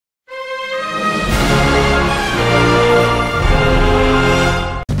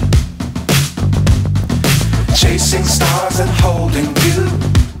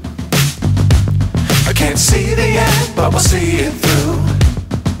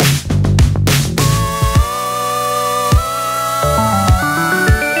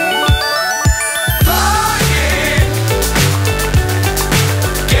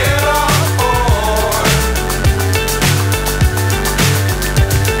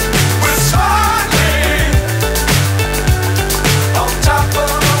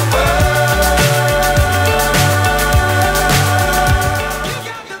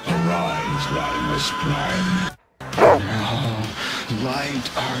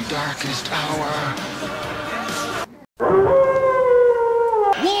our darkest hour.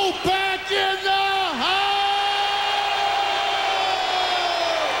 Wolfpack in the house!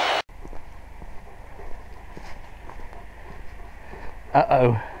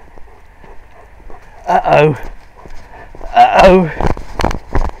 Uh-oh. Uh-oh. Uh-oh.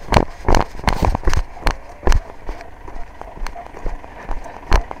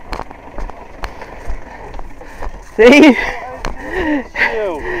 See?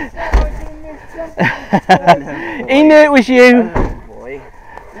 He knew it was you. Boy.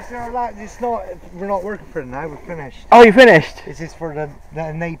 We're not working for it now, we're finished. Oh, you finished? This is for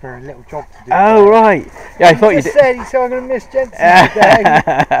the neighbour, a little job to do. Oh, right. Yeah, I thought you did. He said I'm going to miss Jenson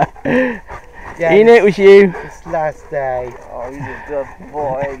today. Yeah, he knew it was you. This last day. Oh, he's a good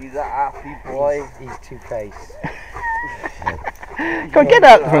boy, he's a happy boy. He's two-faced. Go on, get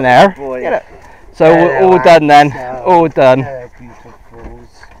out from there. Get out. So all done then. All done. Beautifuls.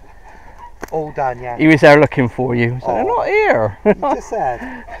 All done, yeah. He was there looking for you. So they're not here. He just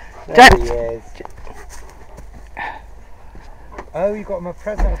said. Jen There he is. Oh, you got him a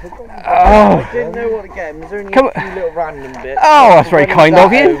present. I forgot you got Oh. I didn't know what to get him. There's only Come a few little random bits. Oh, that's very kind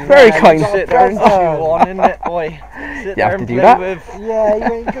of you. Very kind. Sit there and chew on, isn't it, boy? Sit You have there to and do play that. with. Yeah,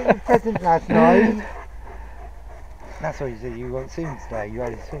 you ain't got your present last night. That's what you said, you won't see him today. You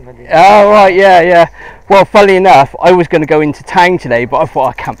already seen him. Oh, right, yeah. Well, funnily enough, I was going to go into town today, but I thought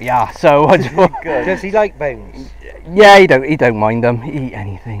I can't be asked, so I just thought, Does he like bones? yeah, he don't mind them. He eat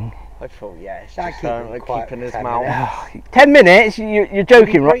anything. I thought, yeah, it's That just keep him like quiet keeping for his 10 mouth. minutes. 10 minutes? You're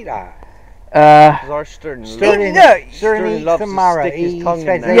joking, right? That. Because our Sterling Sterling Sterling loves eats to Mara. stick his He tongue in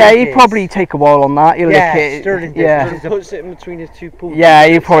spends there. Yeah, ages. he'd probably take a while on that. He'll Yeah, lick it. Sterling does. Yeah. He puts it in between his two paws. Yeah,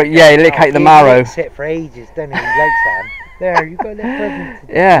 he'd probably, he'll lick out the He marrow. licks it for ages, doesn't he? He likes them. There, you got a little present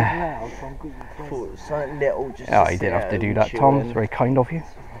today. Yeah. Wow, so I'm good with Thought presents. it was something little just Oh, to you didn't have to sit do and that, chew Tom. in. It's very kind of you.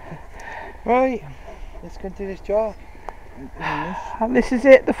 Right, let's go do this job. And this is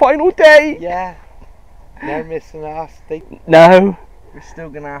it, the final day. Yeah. They're missing us. No. We're still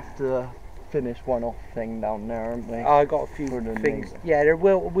going to have to finish one off thing down there, aren't we? I got a few For the things. neighbour. Yeah,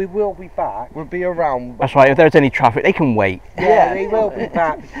 we will be back. We'll be around. That's right, if there's any traffic, they can wait. Yeah, they will be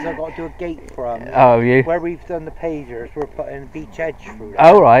back because I've got to do a gate for them. Oh, you? Where we've done the pagers, we're putting a beach edge through there.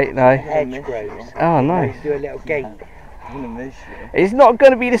 Oh, right, no. Hedge grows. Oh, nice. Do a little gate. I'm going to miss you. It's not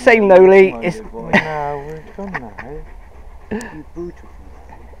going to be the same, no, Lee. It's... Boy. No, we're done now. You beautiful.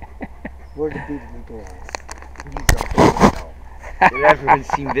 We're the beautiful girls. Everyone's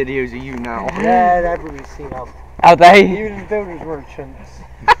seen videos of you now. Yeah, everybody's seen them. Are they? Even the builders merchants.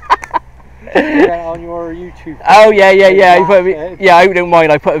 Yeah, on your YouTube. Oh, yeah. You put a, yeah, I don't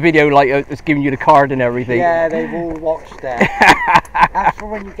mind. I put a video like it's giving you the card and everything. Yeah, they've all watched that. That's for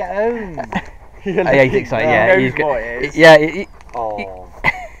when you get home. Yeah, he's excited. Yeah, he's knows what good. it is. Yeah, Oh.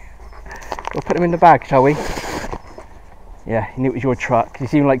 we'll put him in the bag, shall we? Yeah, he knew it was your truck. You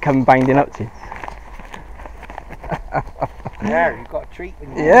seem like coming banging up to you. There, you've got a treat.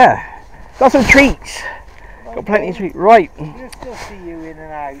 In there. Yeah, got some treats. Got plenty of treats. Right. You'll still see you in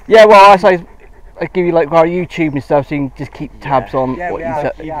and out. Yeah, well, I give you like our YouTube and stuff, so you can just keep tabs on Yeah, what we he's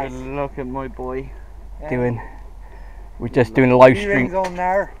are. Keep a look at my boy. doing. We're just doing a live Earrings stream. on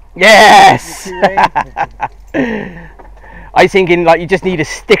there. Yes. Earrings. I was thinking like you just need a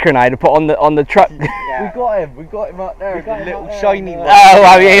sticker now to put on the truck. Yeah. We got him up there. We got The him little up there shiny on one. the- Oh,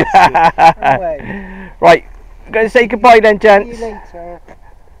 have you? Anyway, Right, I'm going to say goodbye then, see you gents. later.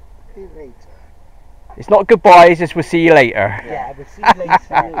 See you later. It's not goodbye, it's just we'll see you later. Yeah, we'll see you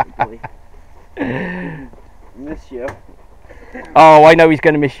later. Miss you. Oh, I know he's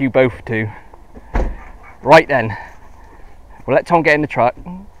going to miss you both too. Right then, we'll let Tom get in the truck.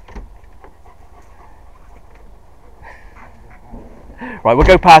 Right, we'll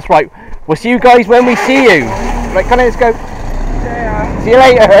go past. Right, we'll see you guys when we see you. Right, come on, let's go. See you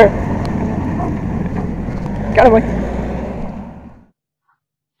later. Get away.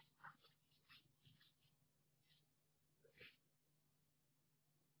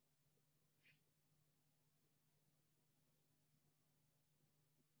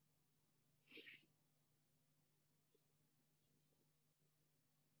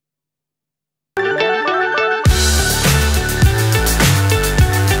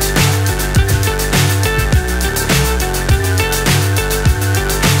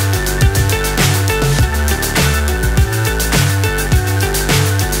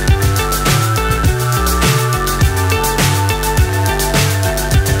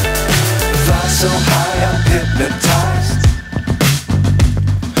 So high I'm hypnotized.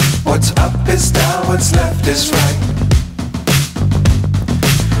 What's up is down, what's left is right.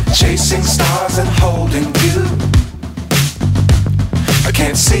 Chasing stars and holding you. I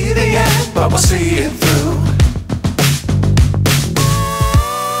can't see the end, but we'll see it through.